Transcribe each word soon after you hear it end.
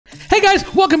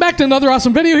guys, welcome back to another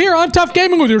awesome video here on TUF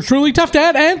Gaming with your truly Tough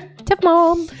Dad and TUF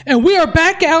Mom. And we are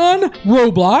back on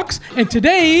Roblox, and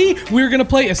today we're gonna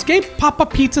play Escape Papa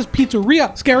Pizza's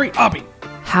Pizzeria Scary Obby.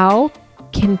 How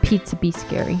can pizza be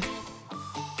scary?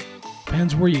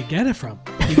 Depends where you get it from.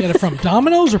 You get it from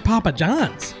Domino's or Papa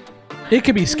John's. It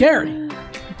could be scary.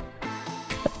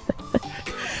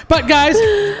 But guys,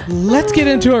 let's get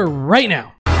into it right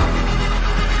now.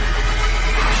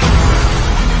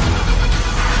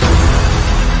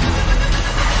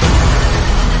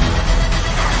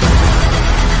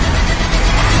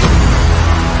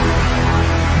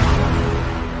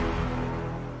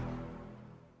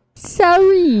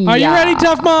 Sorry. Are you ready,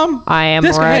 Tough Mom? I am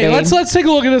ready. ready. Hey, let's take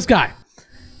a look at this guy.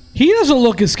 He doesn't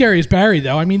look as scary as Barry,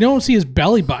 though. I mean, you don't see his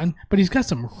belly button, but he's got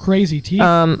some crazy teeth.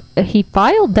 He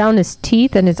filed down his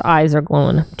teeth and his eyes are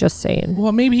glowing. Just saying.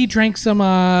 Well, maybe he drank some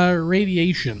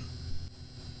radiation.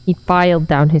 He filed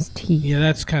down his teeth. Yeah,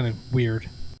 that's kind of weird.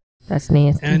 That's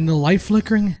nasty. And the light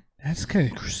flickering, that's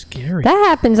kind of scary. That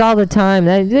happens all the time.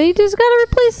 They just gotta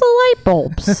replace the light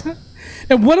bulbs.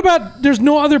 And what about there's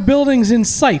no other buildings in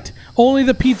sight, only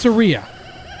the pizzeria?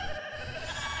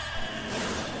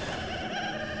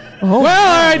 Oh. Well,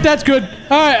 all right, that's good. All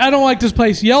right, I don't like this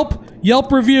place. Yelp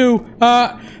review.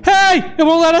 Hey, it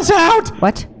won't let us out.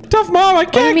 What? Tough Mom, I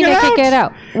can't What do you mean get I out. can't get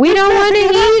out? We don't want to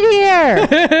eat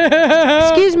here.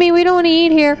 Excuse me, we don't want to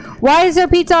eat here. Why is there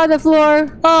pizza on the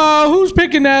floor? Oh, who's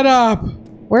picking that up?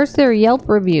 Where's their Yelp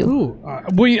review? Ooh,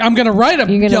 I'm gonna write a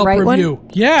You're gonna Yelp write review. one?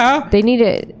 Yeah. They need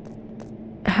it.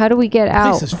 How do we get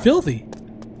out? This is filthy.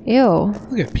 Ew.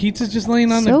 Look at pizza's just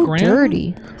laying on the So ground.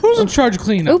 dirty. Who's in charge of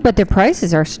cleaning Oh, up? but their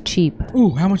prices are cheap.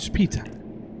 Ooh, how much is pizza?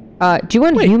 Do you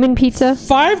want human pizza?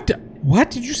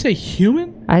 What did you say?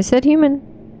 Human? I said human.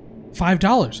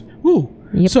 $5. Ooh.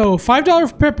 Yep. So $5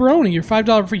 for pepperoni, you're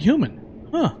 $5 for human.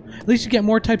 Huh. At least you get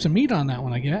more types of meat on that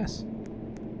one, I guess.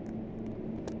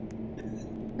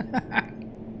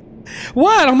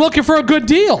 What? I'm looking for a good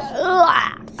deal.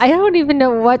 Ugh, I don't even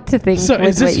know what to think. So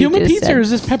is this human pizza said. or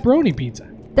is this pepperoni pizza?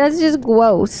 That's just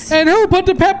gross. And who put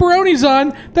the pepperonis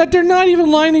on that they're not even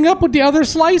lining up with the other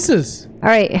slices? All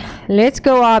right, let's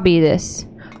go Obby this.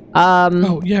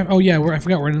 Oh yeah, I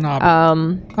forgot we're in an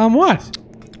obby. What?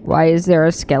 Why is there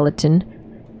a skeleton?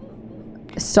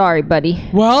 Sorry, buddy.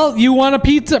 Well, you want a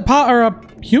pizza or a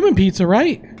human pizza,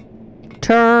 right?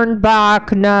 Turn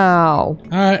back now.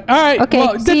 All right. Okay,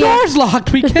 Well, the see ya. door's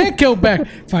locked. We can't go back.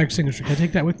 Fire extinguisher. Can I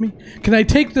take that with me? Can I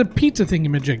take the pizza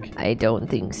thingamajig? I don't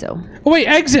think so. Oh wait,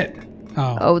 exit.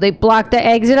 Oh. Oh, they blocked the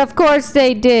exit. Of course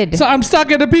they did. So I'm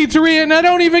stuck at a pizzeria and I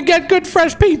don't even get good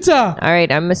fresh pizza. All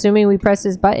right, I'm assuming we press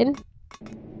this button.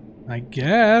 I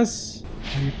guess.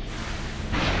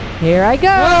 Here I go.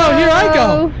 Oh, here I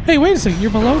go. Hey, wait a second.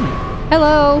 You're below me.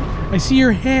 Hello. I see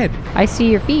your head. I see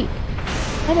your feet.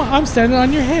 I'm standing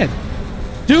on your head.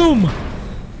 Doom.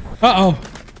 Uh-oh.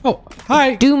 Oh,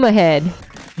 hi. Doom ahead.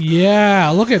 Yeah,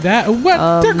 look at that.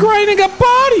 What? They're grinding up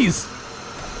bodies.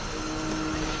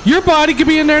 Your body could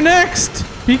be in there next.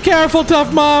 Be careful,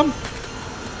 Tough Mom.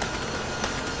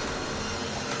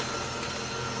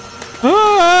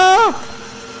 Ah!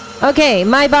 Okay,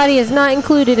 my body is not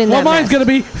included in Well, that. mine's mess. gonna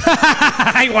be.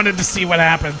 I wanted to see what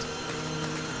happened.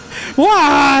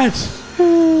 What?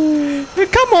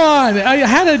 Come on! I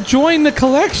had to join the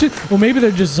collection. Well, maybe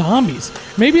they're just zombies.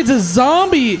 Maybe it's a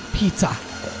zombie pizza.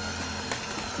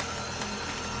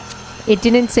 It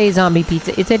didn't say zombie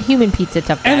pizza. It said human pizza.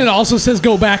 Tough And guy. it also says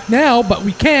go back now, but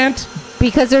we can't.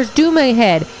 Because there's Doom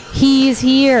ahead. He's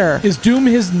here. Is Doom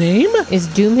his name? Is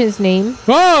Doom his name?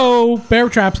 Whoa! Bear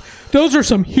traps. Those are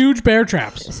some huge bear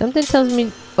traps. Something tells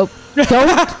me. Oh,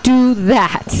 don't do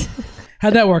that.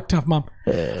 How'd that work, Tough Mom?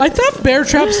 I thought bear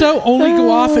traps, though, only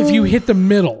go off if you hit the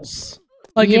middles.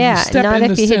 Like yeah, if you step not in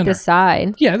if the you center. hit the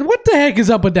side. Yeah, what the heck is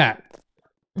up with that?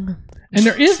 And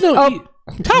there is no...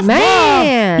 Tough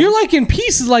man. Mom! You're like in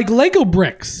pieces like Lego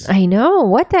bricks. I know.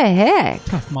 What the heck?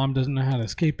 Tough Mom doesn't know how to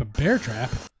escape a bear trap.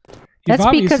 That's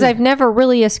because I've never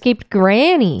really escaped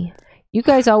Granny. You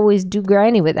guys always do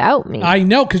Granny without me. I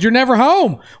know, because you're never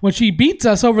home when she beats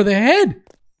us over the head.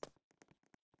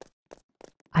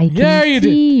 I can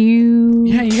see you.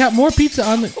 Yeah, you got more pizza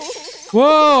on the...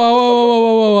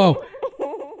 Whoa.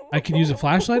 I could use a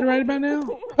flashlight right about now. Run,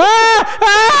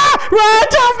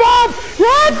 Tough Mom!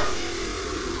 Run!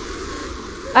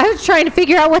 I was trying to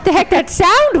figure out what the heck that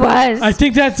sound was. I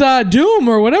think that's Doom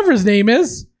or whatever his name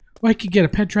is. Well, I could get a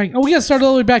pet dragon. Oh, we gotta start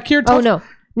all the way back here. Tough. Oh, no.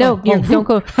 No, you don't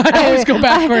go. I always go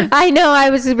backward. I know. I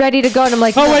was ready to go, and I'm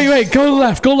like, Oh, no. wait. Go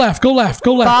left.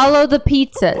 Follow the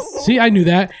pizzas. See, I knew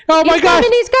that. Oh, my God.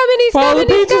 He's coming. Follow the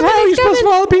pizzas. How are you supposed to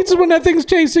follow the pizzas when that thing's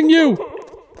chasing you?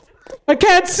 I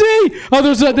can't see. Oh,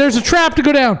 there's a trap to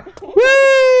go down.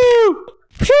 Woo!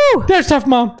 Phew! There's Tough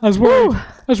Mom. I was worried. Woo.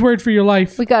 I was worried for your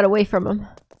life. We got away from him.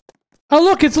 Oh,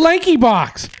 look, it's Lanky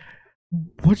Box.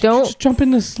 What? Don't just jump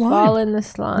in the slime. Fall in the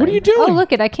slime. What are you doing? Oh,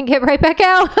 look it! I can get right back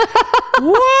out.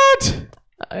 What?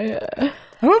 I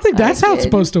don't think that's how it's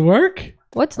supposed to work.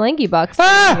 What's Lanky Box?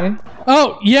 Ah!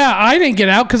 Oh, yeah, I didn't get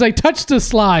out because I touched the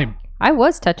slime. I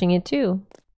was touching it too.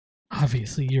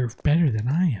 Obviously, you're better than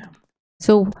I am.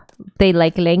 So they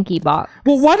like Lanky Box.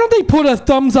 Well, why don't they put a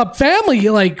thumbs up family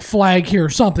like flag here or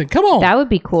something? Come on. That would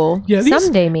be cool. Yeah,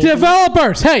 someday maybe.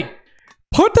 Developers, hey,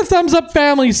 put the thumbs up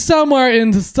family somewhere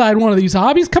inside one of these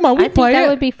hobbies. Come on, we play it. That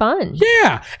would be fun.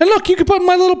 Yeah, and look, you can put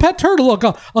my little pet turtle. Look,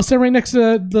 I'll stand right next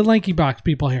to the Lanky Box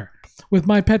people here with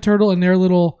my pet turtle and their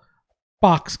little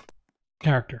box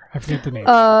character. I forget the name.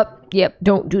 Yep.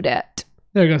 Don't do that.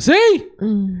 There you go. See,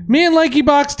 me and Lanky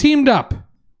Box teamed up.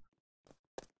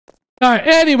 All right.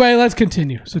 Anyway, let's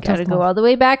continue. So gotta go all the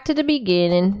way back to the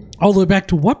beginning. All the way back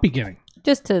to what beginning?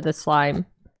 Just to the slime.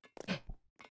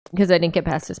 Because I didn't get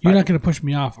past this part. You're not going to push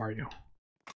me off, are you?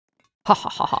 Ha ha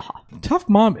ha ha ha. Tough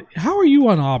Mom, how are you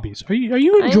on Obbies? Are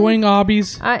you enjoying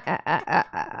Obbies?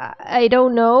 I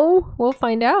don't know. We'll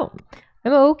find out.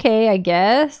 I'm okay, I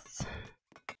guess.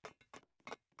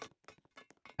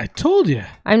 I told you.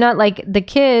 I'm not like the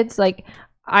kids. Like,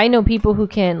 I know people who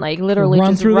can like literally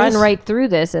just run right through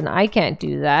this, and I can't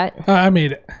do that. I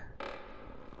made it.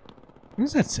 What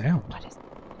does that sound? What is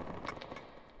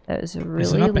that? Is a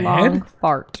really long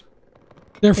fart.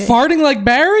 They're farting like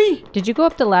Barry? Did you go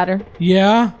up the ladder?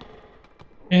 Yeah.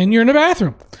 And you're in the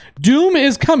bathroom. Doom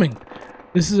is coming.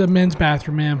 This is a men's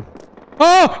bathroom, ma'am.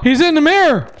 Oh, he's in the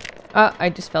mirror. I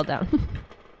just fell down.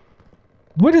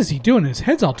 What is he doing? His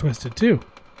head's all twisted, too.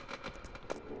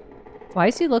 Why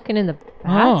is he looking in the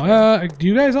bathroom? Oh, do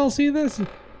you guys all see this?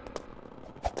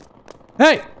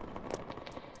 Hey!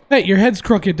 Hey, your head's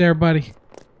crooked there, buddy.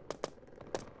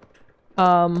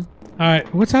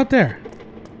 Alright, what's out there?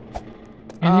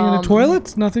 Anything in the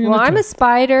toilets? Nothing in the toilet? Well, I'm a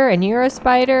spider and you're a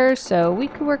spider, so we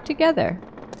could work together.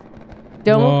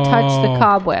 Don't touch the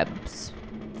cobwebs.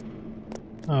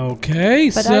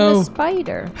 Okay, but so... I'm a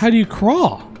spider. How do you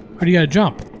crawl? Or do you gotta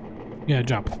jump? You gotta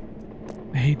jump.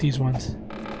 I hate these ones.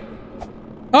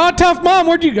 Oh, Tough Mom,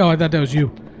 where'd you go? I thought that was you.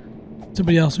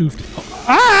 Somebody else oofed. Oh.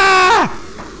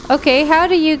 Ah! Okay, how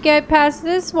do you get past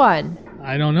this one?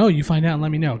 I don't know. You find out and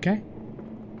let me know, okay?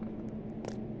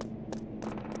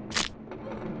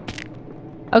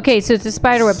 Okay, so it's a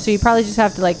spider web, so you probably just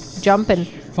have to like jump and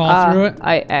fall through it.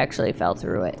 I actually fell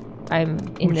through it. I'm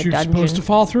in the dungeon. You're supposed to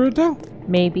fall through it though?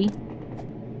 Maybe.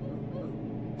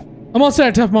 I'm all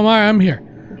set, Tough Mom. I'm here.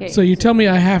 Okay. So you tell me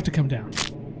I have to come down.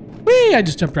 Whee! I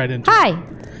just jumped right into Hi. it.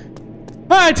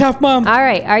 Hi, Tough Mom. All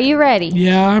right, are you ready?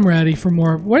 Yeah, I'm ready for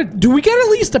more. What? Do we get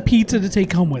at least a pizza to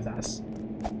take home with us?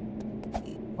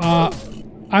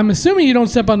 I'm assuming you don't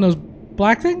step on those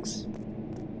black things?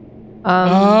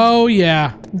 Oh,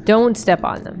 yeah. Don't step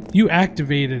on them. You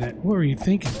activated it. What were you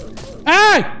thinking?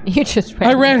 Ah! You just ran.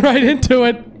 I ran right into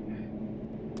it.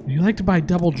 Would you like to buy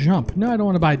double jump? No, I don't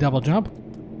want to buy double jump.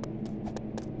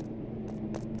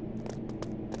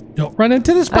 Don't run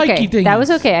into the spiky thing. That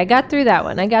was okay. I got through that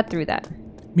one. I got through that.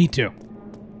 Me too.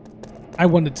 I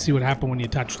wanted to see what happened when you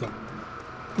touched them.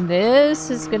 This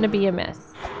is going to be a mess.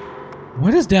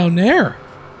 What is down there?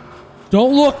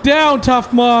 Don't look down,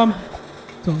 Tough Mom.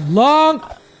 It's a long...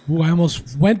 Ooh, I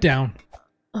almost went down.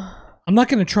 I'm not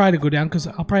going to try to go down because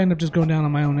I'll probably end up just going down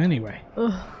on my own anyway.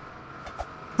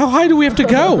 How high do we have to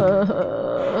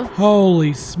go?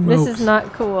 Holy smokes. This is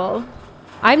not cool.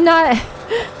 I'm not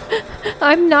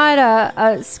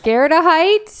scared of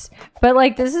heights, but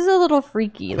like this is a little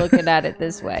freaky looking at it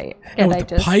this way. And with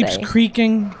the pipes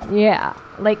creaking. Yeah,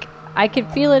 like I can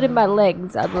feel it in my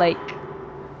legs. I'm like,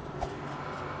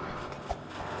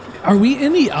 are we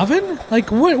in the oven?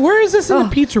 Like, where is this in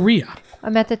the pizzeria?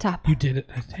 I'm at the top. You did it.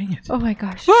 Dang it. Oh my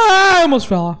gosh. Ah, I almost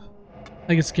fell off.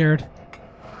 I get scared.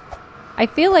 I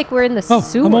feel like we're in the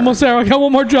sewer. I'm almost there. I got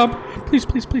one more jump. Please,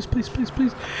 please, please, please, please,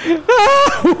 please.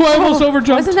 Ah, I almost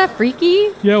overjumped. Wasn't that freaky?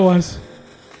 Yeah, it was.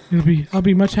 I'll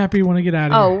be much happier when I get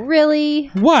out of here. Oh, really?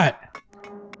 What?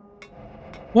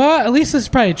 Well, at least this is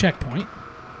probably a checkpoint.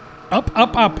 Up,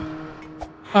 up, up.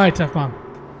 All right, Tough Mom.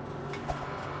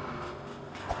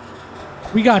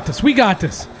 We got this. We got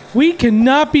this. We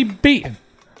cannot be beaten.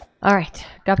 All right,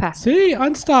 got past. See,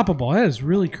 unstoppable. That is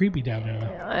really creepy down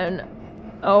there. And,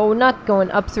 oh, not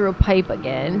going up through a pipe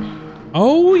again.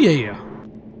 Oh yeah.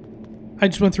 I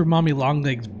just went through Mommy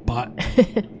Longleg's butt.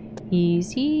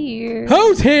 He's here.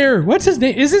 Who's here? What's his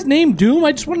name? Is his name Doom?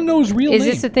 I just want to know his real name. Is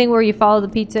this the thing where you follow the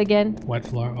pizza again? Wet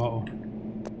floor. Uh-oh.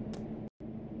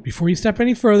 before you step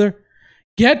any further,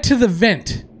 get to the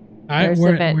vent. All right, Where's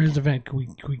the vent? Where's the vent? Can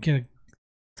we get a...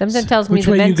 Something tells me Which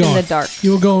the way vent's you in going? the dark.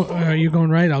 You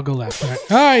going right? I'll go left.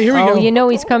 All right, here we go. Oh, you know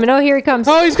he's coming. Oh, here he comes.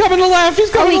 Oh, he's coming to the left.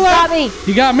 He's coming to the left.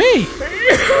 He got me. He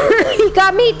got me. He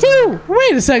got me too.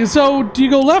 Wait a second. So do you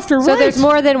go left or right? So there's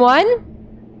more than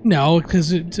one? No,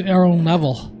 because it's our own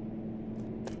level.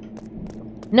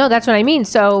 No, that's what I mean.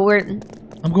 So we're...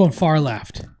 I'm going far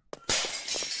left.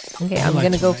 Okay, I'm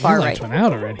going to go far right. Went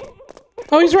out already.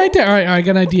 Oh, he's right there. All right, I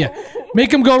got an idea.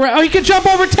 Make him go right. Oh, he can jump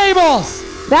over tables.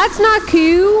 That's not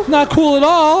cool. Not cool at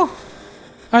all.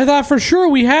 I thought for sure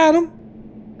we had him.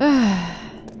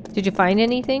 Did you find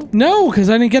anything? No, because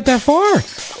I didn't get that far.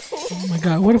 Oh my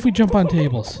god, what if we jump on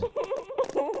tables?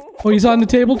 Oh, he's on the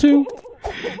table too?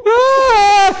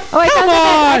 Ah, Oh,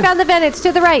 I found the vent. It's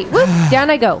to the right. Whoop, down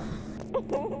I go.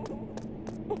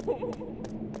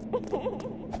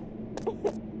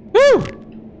 Woo!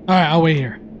 Alright, I'll wait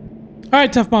here.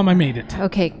 Alright, Tough Mom, I made it.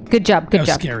 Okay, good job. Good That was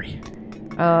job. scary.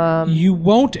 You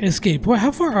won't escape. Well,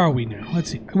 how far are we now? Let's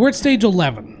see. We're at stage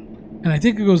 11. And I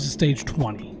think it goes to stage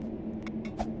 20.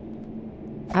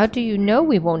 How do you know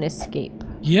we won't escape?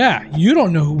 Yeah, you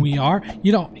don't know who we are.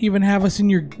 You don't even have us in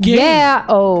your game. Yeah.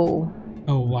 Oh.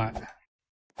 Oh, what?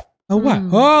 Oh, what?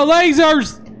 Oh,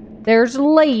 lasers! There's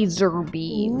laser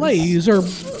beams. Laser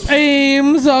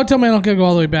beams! Oh, tell me I don't gotta go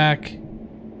all the way back.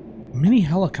 Mini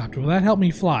helicopter. Will that help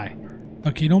me fly?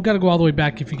 Okay, you don't gotta go all the way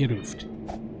back if you get oofed.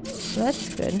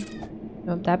 That's good.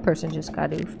 Oh, that person just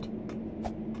got oofed.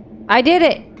 I did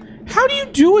it! How do you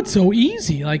do it so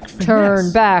easy? Like, finesse?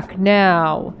 Turn back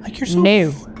now. Like you're so...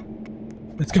 No.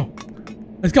 Let's go.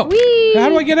 Let's go. Whee! How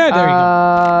do I get out? There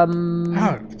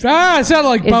you go. It sounded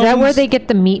like bones. Is that where they get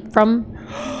the meat from?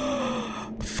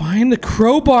 Find the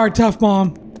crowbar, Tough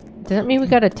Mom. Does that mean we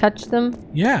gotta touch them?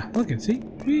 Yeah, look and see.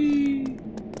 Whee.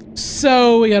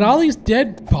 So we got all these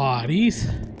dead bodies.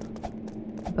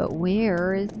 But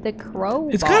where is the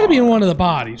crowbar? It's got to be in one of the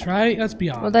bodies, right? Let's be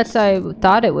honest. Well, that's how I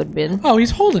thought it would have been. Oh,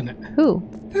 he's holding it. Who?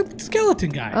 The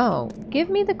skeleton guy. Oh, give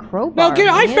me the crowbar.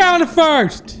 No, I found it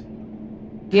first.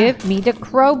 Give me the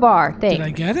crowbar. Thanks. Did I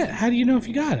get it? How do you know if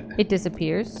you got it? It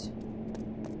disappears.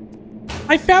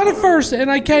 I found it first,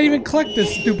 and I can't even collect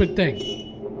this stupid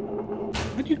thing.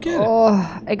 How'd you get it?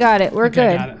 Oh, I got it. We're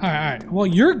Okay, good. got it. All right, all right. Well,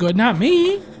 you're good, not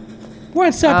me. We're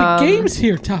on separate games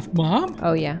here, Tough Mom.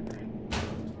 Oh, yeah.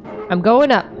 I'm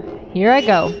going up. Here I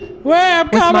go. Wait, I'm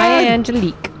With coming. my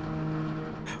Angelique.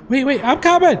 Wait, I'm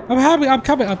coming. I'm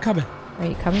coming. Are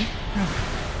you coming?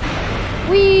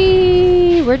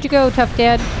 Whee! Where'd you go, Tough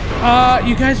Dad?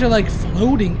 You guys are like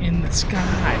floating in the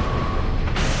sky.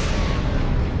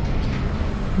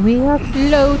 We are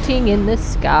floating in the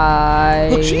sky.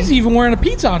 Look, she's even wearing a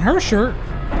pizza on her shirt.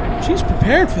 She's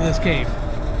prepared for this game.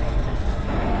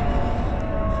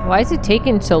 Why is it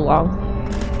taking so long?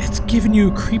 It's giving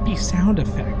you creepy sound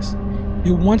effects.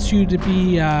 It wants you to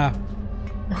be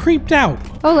creeped out.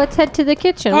 Oh, let's head to the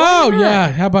kitchen. Oh, Why not?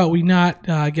 yeah. How about we not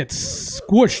get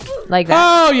squished? Like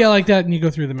that. Oh, yeah, like that, and you go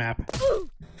through the map.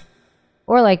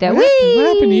 Or like that. What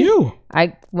happened to you?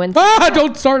 I went... Ah,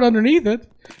 don't start underneath it.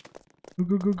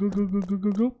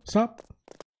 Go. Stop.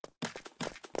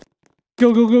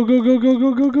 Go.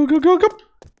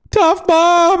 Tough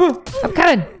Mom! I'm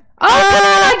coming. Oh, come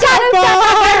on! I got him at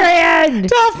the very end!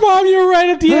 Tough Mom, you're right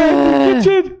at the end of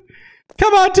the kitchen.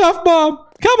 Come on, Tough Mom.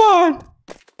 Come on.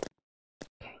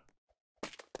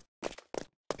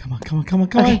 Come on.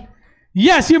 Okay.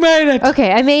 Yes, you made it.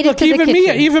 Okay, I made it to the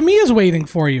kitchen. Even Mia's waiting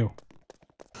for you.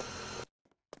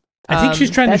 I think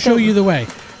she's trying to show you the way.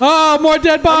 Oh, more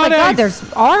dead bodies. Oh my God,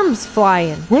 there's arms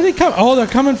flying. Where are they coming? Oh, they're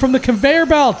coming from the conveyor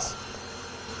belts.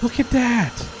 Look at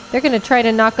that. They're going to try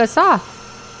to knock us off.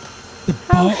 Look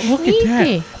at that.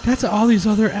 sneaky. That's all these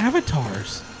other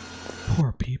avatars.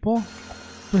 Poor people.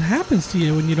 What happens to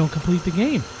you when you don't complete the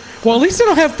game? Well, at least they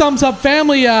don't have Thumbs Up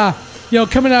Family,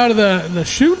 coming out of the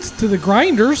chutes to the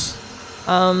grinders.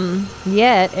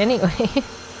 Yet, anyway.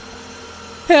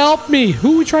 Help me.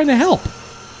 Who are we trying to help?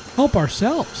 Help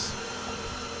ourselves.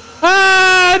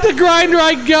 Ah, the grinder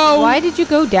I go. Why did you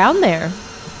go down there?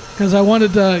 Because I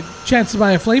wanted the chance to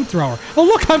buy a flamethrower. Oh,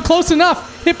 look, I'm close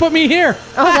enough. It put me here.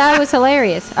 Oh, that was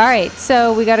hilarious. All right,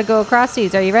 so we got to go across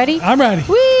these. Are you ready? I'm ready.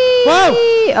 Whee! Whoa.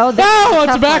 Oh, that's No,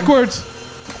 it's backwards.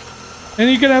 And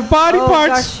you can have body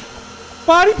parts. Gosh.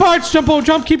 Body parts. Jump.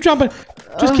 Keep jumping.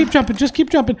 Just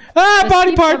keep jumping. Ah,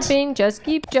 body parts. Just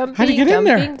keep jumping. How do you get in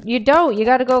there? You don't. You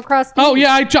got to go across these. Oh,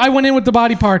 yeah, I went in with the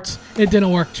body parts. It didn't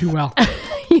work too well.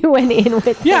 You went in with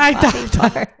the body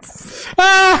parts.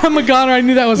 I'm a goner. I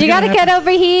knew that was You gotta get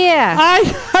over here.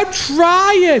 I'm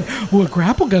trying. Well, a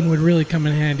grapple gun would really come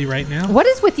in handy right now. What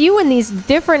is with you and these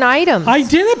different items? I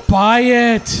didn't buy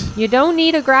it. You don't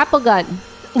need a grapple gun.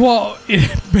 Well, it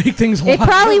make things. It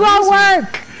probably won't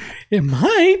work. It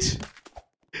might.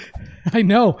 I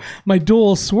know. My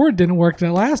dual sword didn't work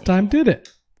the last time, did it?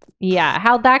 Yeah.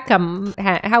 How'd that come?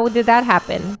 How did that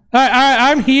happen? All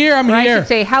right, I'm here. I'm or here. I should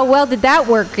say, how well did that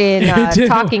work in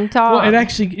Talking Tom? Well, it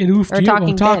oofed you.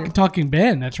 Talking Ben. Talking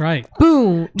Ben. That's right.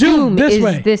 Boom. Doom this is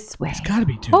way. This way. It's got to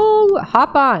be Doom. Oh,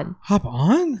 hop on. Hop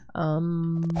on?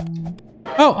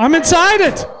 Oh, I'm inside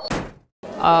it.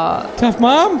 Tough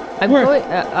Mom? I'm Where? going.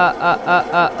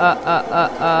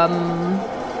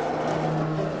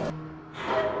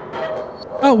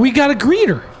 Oh, we got a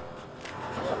greeter.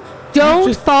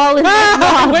 Don't fall in the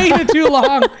I waited too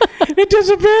long. It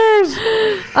disappears.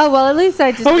 Oh, well, at least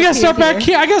I just. Oh, we gotta start back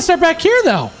here. I gotta start back here,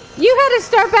 though. You had to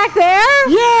start back there?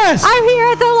 Yes. I'm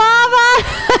here at the lava.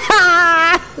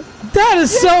 That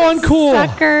is so uncool.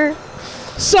 Sucker.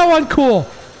 So uncool.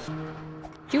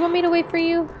 Do you want me to wait for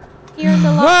you here in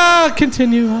the lava?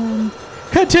 Continue on.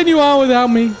 Continue on without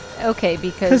me. Okay,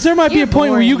 because there might be a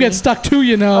point where you get stuck too,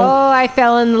 you know. Oh, I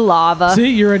fell in the lava. See,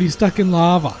 you're already stuck in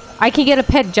lava. I can get a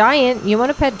pet giant. You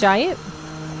want a pet giant?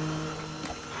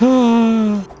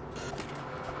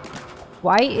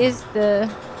 Why is the...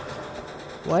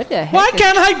 What the heck? Why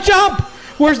can't I jump?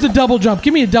 Where's the double jump?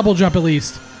 Give me a double jump at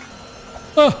least.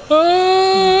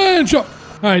 And jump.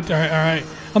 All right.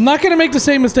 I'm not going to make the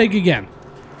same mistake again.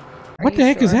 What the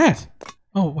heck is that?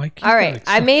 Oh, why? All right,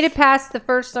 I made it past the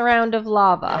first round of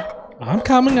lava. I'm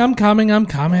coming.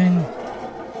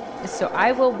 So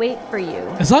I will wait for you.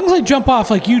 As long as I jump off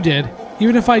like you did,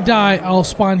 even if I die, I'll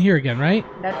spawn here again, right?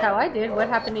 That's how I did. What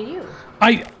happened to you?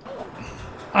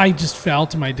 I just fell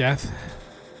to my death.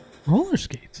 Roller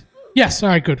skates. Yes. All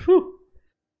right. Good. Whew.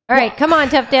 All right. Come on,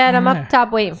 Tough Dad. I'm up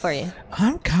top waiting for you.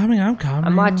 I'm coming.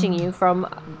 I'm watching you from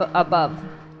above.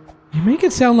 You make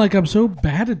it sound like I'm so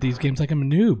bad at these games, like I'm a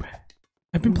noob.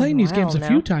 I've been playing these games a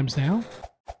few times now.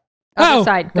 Other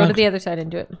side. Go to the other side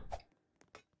and do it.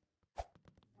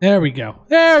 There we go,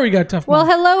 Tough Mom. Well,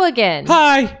 hello again.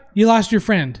 Hi. You lost your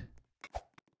friend.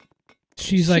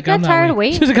 She's like, I'm not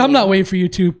waiting. She's like, I'm not waiting for you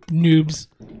two noobs.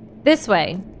 This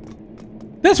way.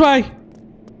 This way.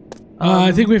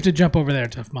 I think we have to jump over there,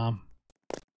 Tough Mom.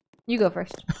 You go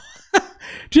first.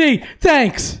 Gee,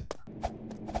 thanks.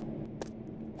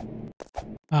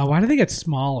 Why do they get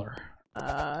smaller?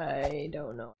 I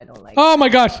don't know. I don't like Oh my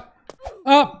gosh.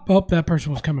 Oh, that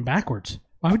person was coming backwards.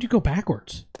 Why would you go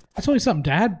backwards? That's only something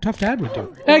Tough Dad would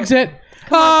do. Exit.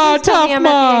 Tough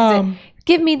Mom.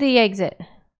 Give me the exit.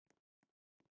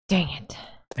 Dang it.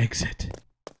 Exit.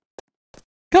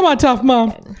 Come on, Tough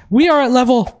Mom. We are at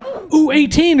level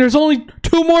 18. There's only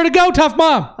 2 more to go, Tough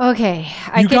Mom. Okay.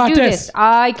 I can do this.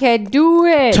 I can do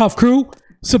it. Tough Crew,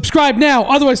 subscribe now.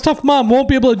 Otherwise, Tough Mom won't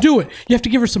be able to do it. You have to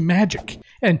give her some magic.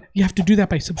 And you have to do that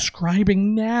by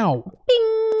subscribing now.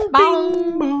 Bing, bong.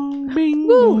 Bing, bong, bing,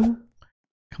 bong.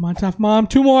 Come on, Tough Mom.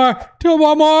 2 more. 2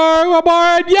 more. 1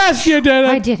 more. Yes, you did it.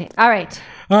 I did it. All right.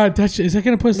 All right. Is that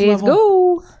going to put us Let's level?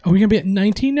 go. Are we going to be at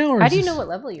 19 now? Or How do you know what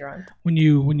level you're on? When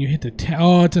you hit the tab.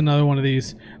 Oh, it's another one of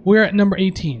these. We're at number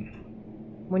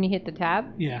 18. When you hit the tab?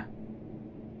 Yeah.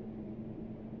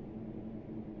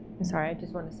 Sorry, I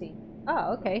just want to see.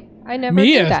 Oh, okay. I never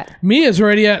did that. Mia's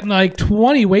already at like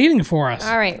 20 waiting for us.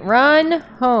 All right. Run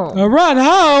home. Run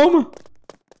home?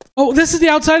 Oh, this is the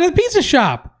outside of the pizza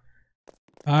shop.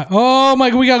 Oh my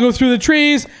God, we got to go through the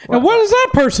trees. What? And what is that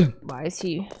person? Why is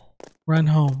he? Run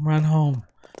home. Run home.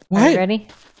 What? Are you ready?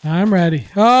 I'm ready.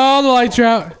 Oh, the lights are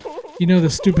out. You know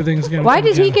the stupid thing's going to Why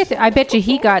did he get there? I bet you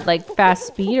he got like fast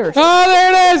speed or something. Oh,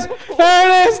 there it is. There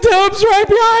it is. Tube's right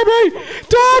behind me.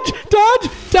 Dodge, dodge,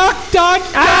 duck, dodge.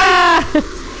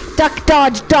 Ah! Duck,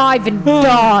 dodge, dive, and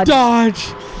dodge.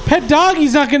 Dodge. Pet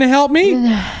doggy's not going to help me.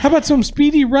 How about some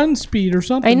speedy run speed or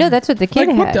something? I know, that's what the kid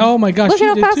had. Oh my gosh. Look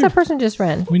at how fast that person just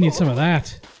ran. We need some of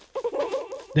that.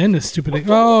 Then the stupid thing.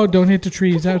 Oh, don't hit the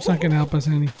trees. That's not going to help us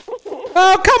any.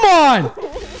 Oh, come on.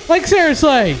 Like,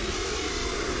 seriously.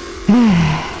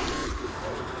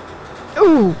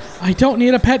 Ooh. I don't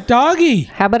need a pet doggy.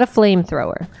 How about a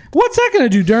flamethrower? What's that going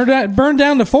to do? Burn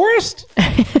down the forest?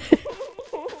 It's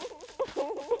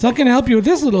not going to help you with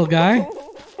this little guy.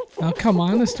 Oh, come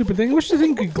on, this stupid thing. I wish the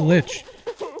thing could glitch.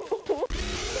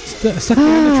 Stuck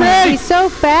in the tree. He's so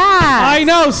fast. I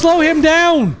know. Slow him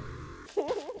down.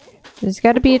 There's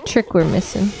got to be a trick we're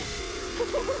missing.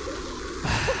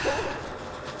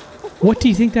 What do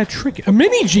you think that trick is? A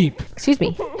mini Jeep. Excuse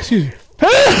me. Excuse me.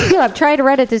 I'm trying to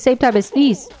ride at the same time as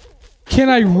these. Can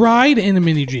I ride in a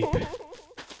mini Jeep?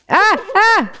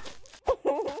 Ah!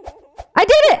 I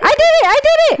did it! I did it! I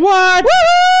did it! What?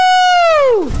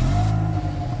 Woohoo!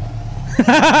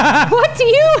 What do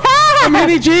you have? A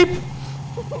mini Jeep.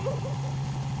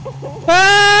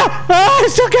 Ah! I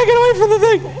still can't get away from the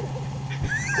thing.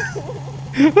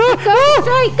 Go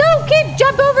straight! Go, kid!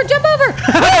 Jump over! Jump over!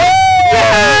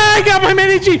 Yeah! I got my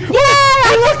mini Jeep. Yeah!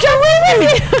 I look at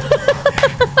Winnie!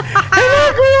 Hey,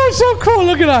 look, we are so cool.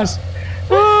 Look at us.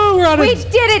 Oh, we're on We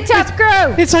did it, Tough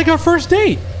Crew! It's like our first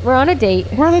date. We're on a date.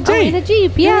 We're on a date. Oh, in a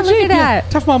Jeep. Yeah, In a look Jeep, at that. yeah.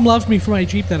 Tough Mom loves me for my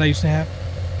Jeep that I used to have.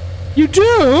 You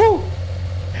do?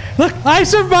 Look, I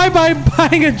survived by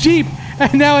buying a Jeep,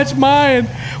 and now it's mine.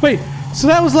 Wait, so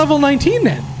that was level 19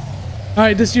 then? All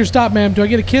right, this is your stop, ma'am. Do I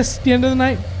get a kiss at the end of the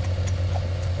night?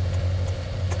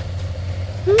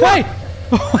 Hey!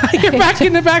 You're back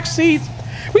in the back seat.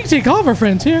 We can take all of our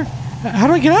friends here. How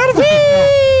do I get out of it?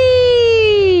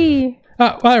 Whee!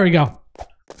 Well, there we go.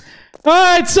 All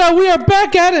right, so we are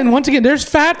back at it, and once again, there's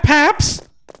Fat Paps.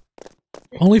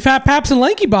 Only Fat Paps and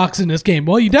Lanky Box in this game.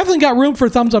 Well, you definitely got room for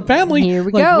Thumbs Up Family. Here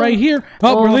we like go. right here.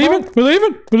 Oh, we're leaving. We're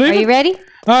leaving. We're leaving. Are you ready?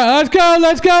 All right, let's go.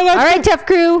 Let's go. Let's All right, go. Tough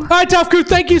Crew. All right, Tough Crew.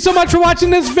 Thank you so much for watching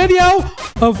this video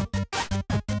of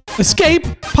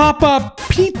Escape Pop-Up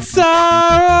Pizzeria.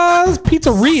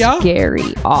 Scary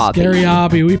Obby. Scary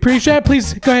Obby. We appreciate it.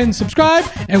 Please go ahead and subscribe,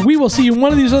 and we will see you in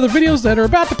one of these other videos that are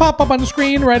about to pop up on the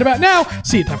screen right about now.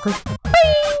 See you, Tough Crew.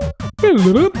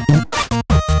 Bye.